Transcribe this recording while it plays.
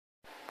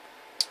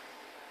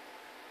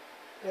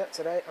Yeah,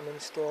 today I'm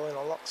installing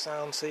a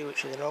lok-sound C,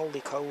 which is an old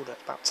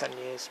decoder, about 10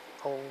 years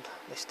old,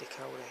 this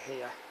decoder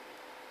here.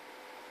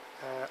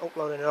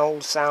 Uploading an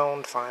old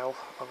sound file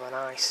of an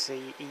ICE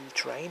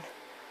train.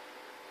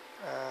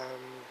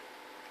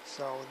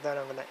 So then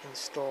I'm going to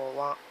install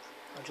that.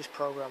 I'm just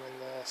programming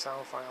the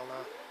sound file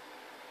now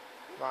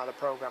via the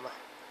programmer,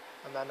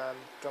 and then I'm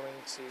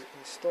going to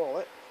install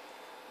it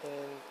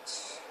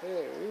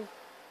into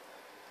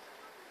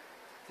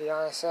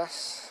the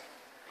ISS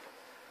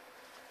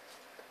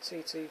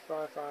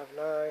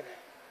TT559,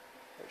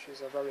 which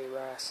is a very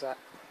rare set,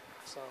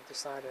 so I've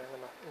decided I'm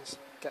going to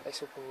get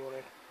this up and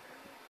running.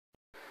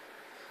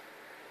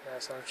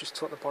 So I've just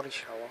took the body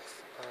shell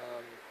off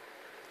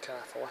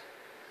carefully.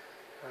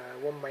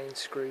 One main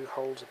screw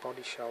holds the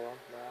body shell on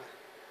there.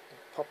 You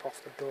pop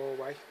off the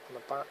doorway on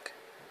the back,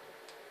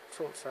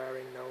 front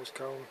fairing, nose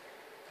cone,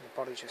 and the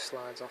body just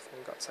slides off, and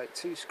you've got to take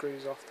two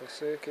screws off the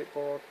circuit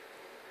board,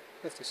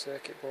 lift the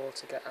circuit board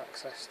to get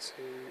access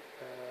to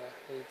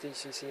the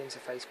DCC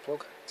interface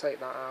plug, take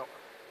that out,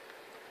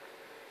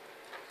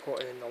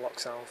 put in the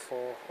lok-sound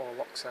 4 or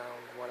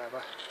lok-sound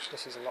whatever.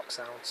 This is a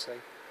lok-sound C,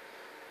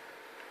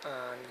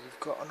 and you've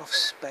got enough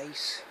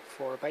space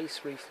for a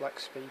bass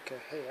reflex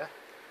speaker here,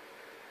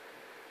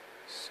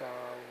 so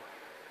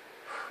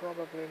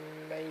probably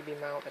maybe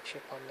mount the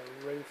chip on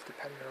the roof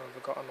depending on if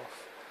I've got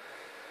enough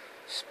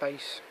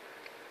space.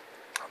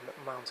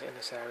 I'll mount it in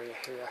this area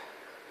here,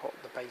 put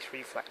the bass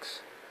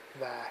reflex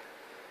there,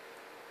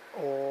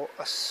 or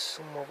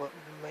some other,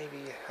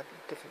 maybe a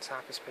different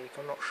type of speaker,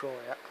 I'm not sure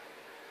yet.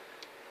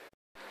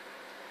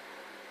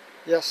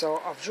 Yeah,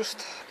 so I've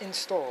just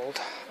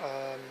installed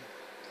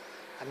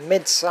a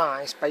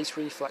mid-size bass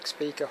reflex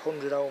speaker,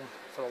 100 ohm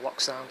for the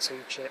lok-sound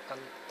 2 chip,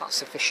 and that's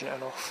sufficient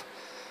enough.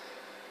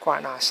 Quite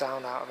a nice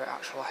sound out of it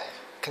actually,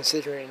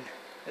 considering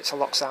it's a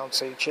lok-sound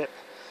 2 chip.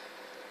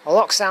 A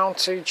lok-sound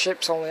 2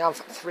 chips only have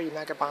 3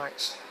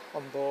 megabytes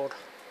on board,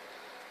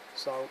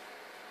 so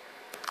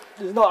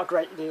there's not a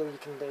great deal you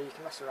can do. You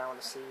can mess around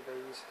with the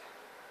CVs,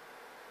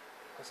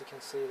 as you can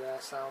see there,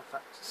 sound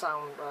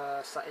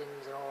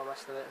settings and all the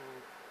rest of it,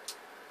 and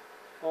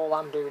all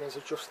I'm doing is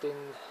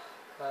adjusting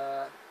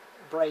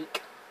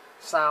brake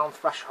sound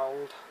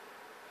threshold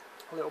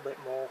a little bit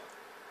more,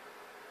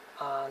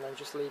 and then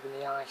just leaving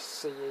the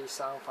ICE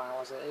sound file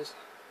as it is,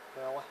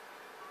 really.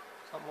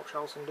 There's not much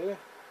else I'm doing.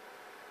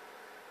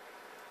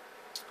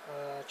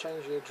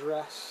 Change the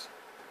address,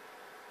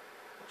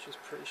 which is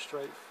pretty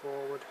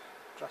straightforward,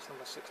 address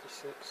number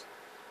 66,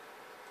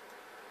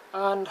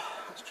 and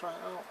let's try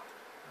it out.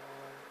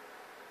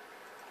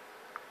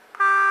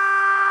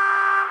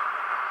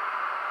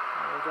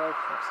 There we go,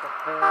 that's the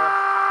horn.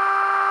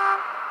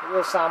 It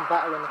will sound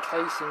better when the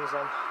casing's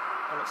on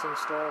and it's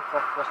installed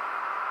properly.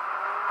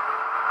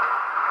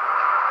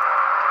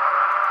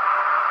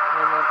 I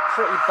mean, a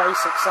pretty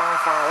basic sound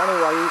file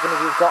anyway, even if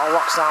you've got a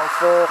lok-sound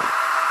 4,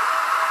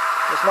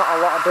 there's not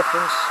a lot of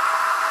difference.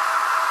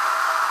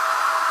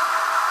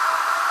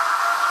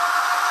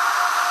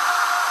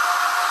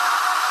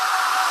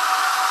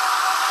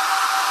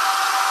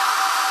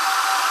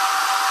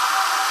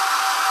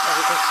 As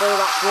you can see,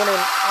 that's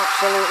running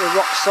absolutely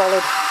rock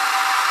solid.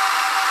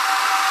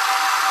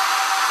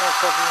 No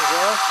problems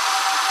there.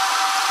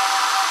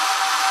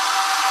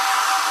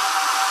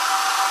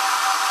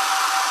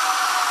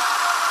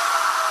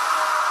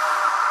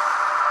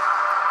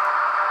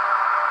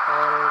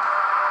 And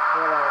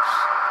what else?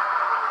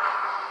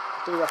 I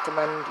do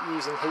recommend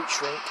using heat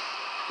shrink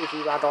if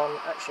you add on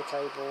extra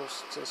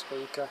cables to the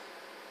speaker.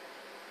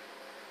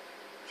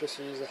 Just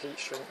use the heat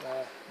shrink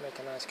there, make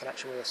a nice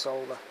connection with the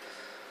solder.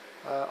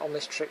 On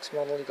this Trix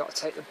model, you've got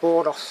to take the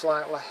board off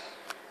slightly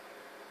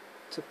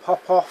to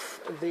pop off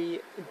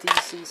the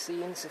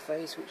DCC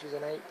interface, which is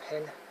an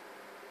 8-pin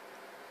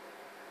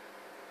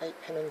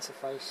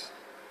interface.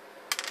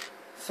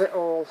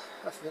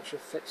 I think it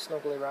should fit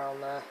snugly around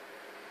there.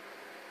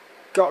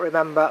 Got to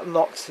remember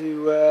not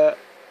to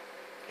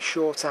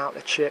short out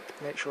the chip,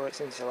 make sure it's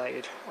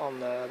insulated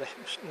on the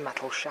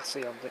metal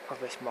chassis of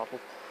this model,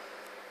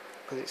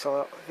 because it's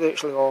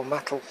virtually all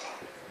metal,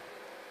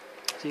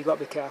 so you've got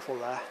to be careful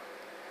there.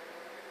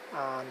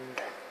 And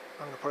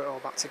I'm going to put it all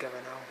back together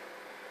now,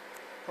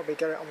 probably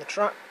get it on the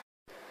track.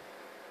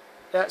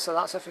 Yeah, so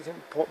that's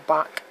everything put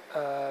back.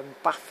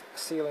 Bath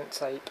sealant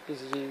tape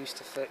is used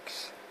to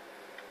fix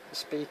the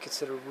speaker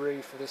to the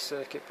roof of this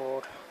circuit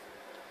board.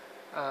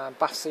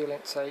 Bath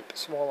sealant tape,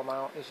 small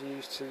amount, is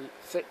used to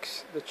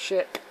fix the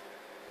chip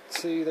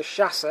to the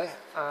chassis,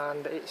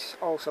 and it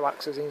also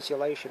acts as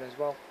insulation as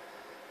well,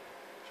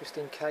 just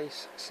in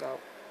case. So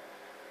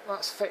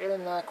that's fitted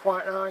in there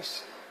quite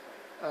nice.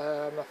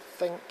 I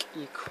think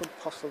you could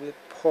possibly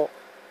put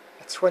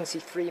a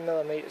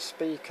 23mm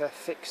speaker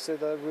fixed to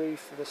the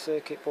roof of the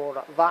circuit board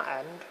at that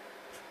end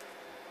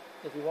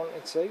if you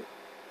wanted to.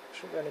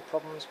 Shouldn't be any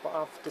problems, but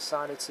I've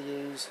decided to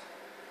use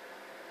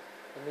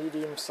a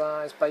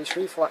medium-sized bass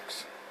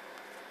reflex.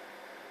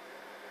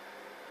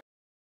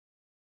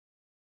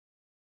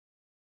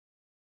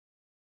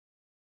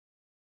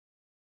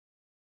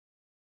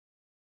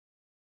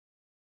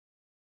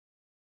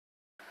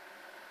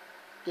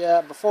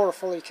 Yeah, before I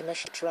fully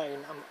commission the train,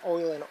 I'm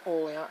oiling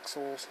all the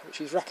axles, which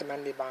is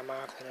recommended by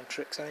Marklin and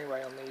Trix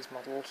anyway on these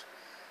models.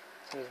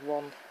 So there's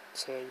 1,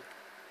 2,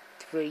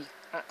 3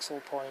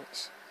 axle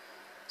points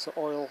to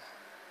oil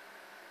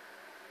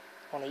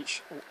on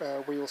each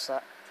wheel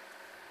set,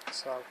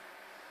 so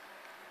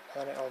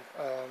then it'll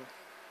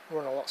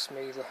run a lot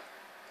smoother,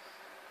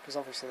 because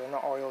obviously they're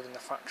not oiled in the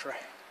factory,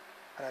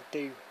 and I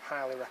do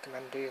highly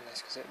recommend doing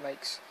this because it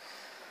makes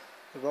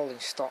the rolling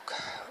stock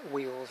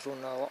wheels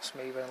run a lot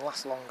smoother and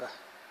last longer.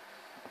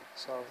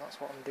 So that's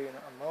what I'm doing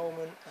at the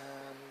moment,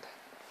 and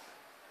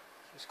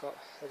just got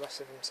the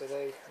rest of them to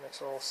do, and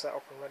it's all set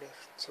up and ready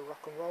to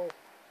rock and roll.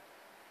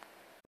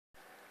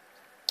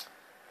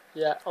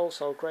 Yeah,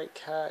 also great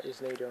care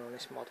is needed on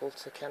this model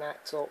to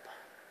connect up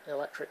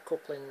electric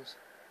couplings,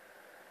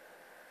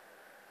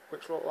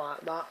 which look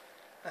like that,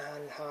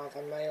 and have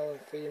a male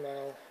and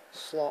female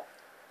slot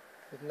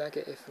with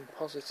negative and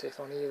positive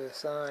on either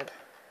side.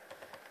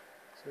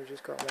 So we've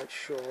just got to make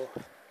sure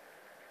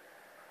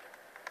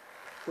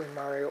we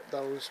marry up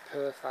those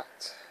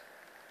perfect,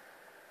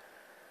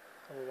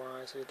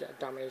 otherwise we get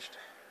damaged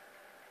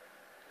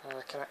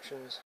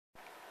connections.